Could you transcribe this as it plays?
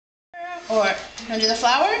Or, you want to do the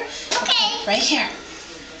flower? Okay. Right here.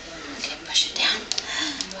 Okay, push it down.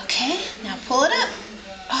 Okay, now pull it up.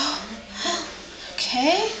 Oh,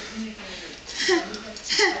 okay.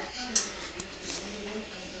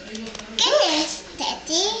 Goodness,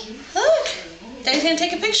 Daddy. Look, Daddy's going to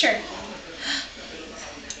take a picture.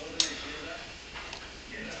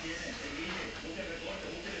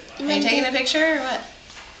 Are you taking a picture or what?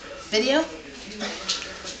 Video?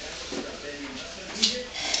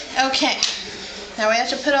 Okay, now we have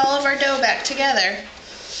to put all of our dough back together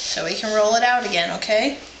so we can roll it out again,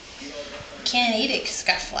 okay? You can't eat it because it's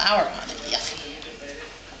got flour on it. Yucky.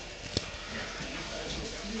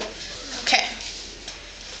 Okay,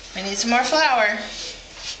 we need some more flour.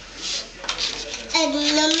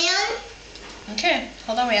 Okay,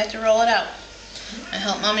 hold on, we have to roll it out. I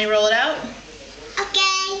help Mommy roll it out.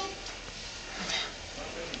 Okay.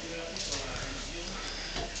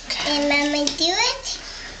 And Mommy do it?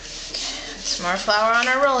 Some more flour on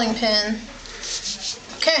our rolling pin.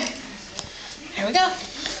 Okay, here we go.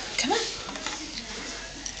 Come on.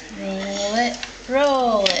 Roll it,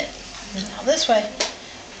 roll it. Now this way.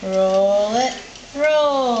 Roll it,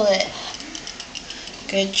 roll it.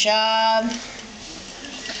 Good job.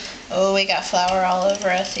 Oh, we got flour all over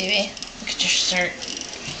us, Yvie. Look at your shirt.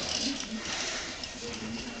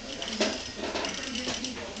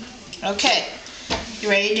 Okay, you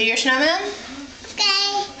ready to do your snowman?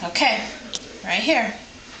 Okay. Okay, right here.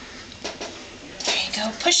 There you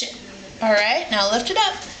go, push it. All right, now lift it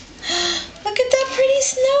up. Look at that pretty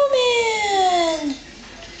snowman.